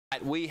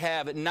We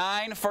have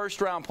 9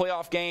 first-round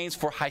playoff games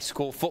for high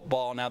school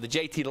football. Now, the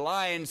JT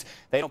Lions,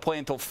 they don't play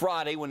until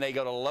Friday when they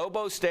go to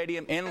Lobo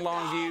Stadium in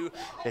Longview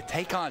to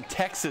take on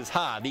Texas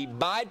High. The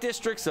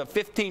by-districts of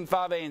 15,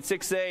 5A, and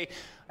 6A,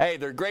 hey,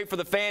 they're great for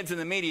the fans and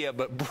the media,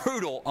 but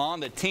brutal on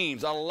the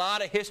teams. A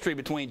lot of history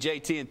between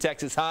JT and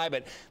Texas High,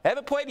 but they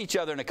haven't played each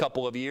other in a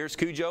couple of years.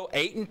 Cujo,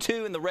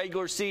 8-2 in the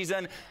regular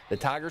season. The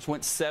Tigers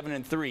went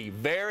 7-3.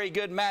 Very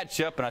good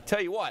matchup, and I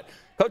tell you what,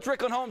 Coach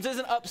Rickland Holmes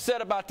isn't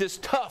upset about this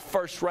tough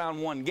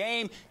first-round one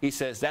game. He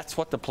says that's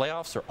what the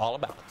playoffs are all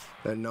about.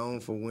 They're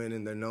known for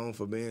winning. They're known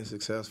for being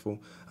successful.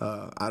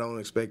 I don't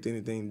expect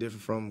anything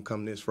different from them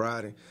come this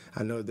Friday.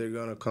 I know they're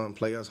going to come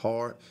play us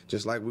hard,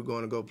 just like we're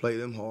going to go play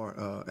them hard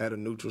at a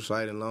neutral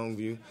site in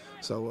Longview.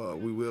 So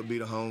we will be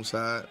the home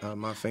side.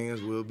 My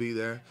fans will be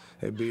there.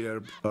 They'll be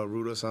there to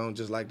root us on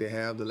just like they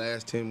have the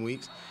last 10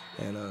 weeks.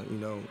 And, you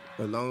know,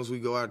 as long as we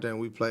go out there and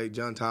we play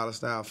John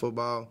Tyler-style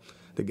football,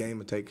 the game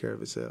will take care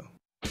of itself.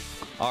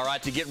 All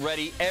right, to get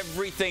ready,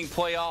 everything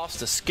playoffs,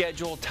 the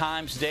schedule,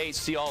 times, dates,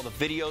 see all the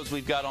videos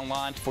we've got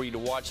online for you to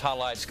watch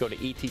highlights. Go to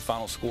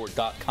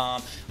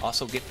etfinalscore.com.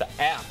 Also, get the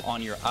app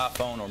on your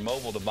iPhone or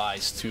mobile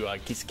device to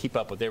keep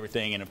up with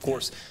everything. And, of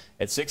course,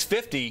 at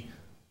 6:50,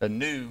 the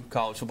new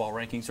college football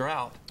rankings are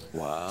out.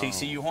 Wow.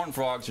 TCU Horned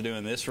Frogs are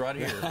doing this right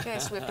here. Okay,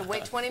 so we have to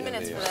wait 20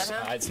 minutes for that,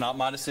 huh? It's not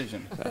my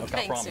decision. I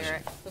Thanks, promise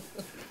Eric. you.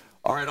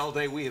 All right, all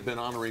day we have been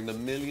honoring the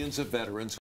millions of veterans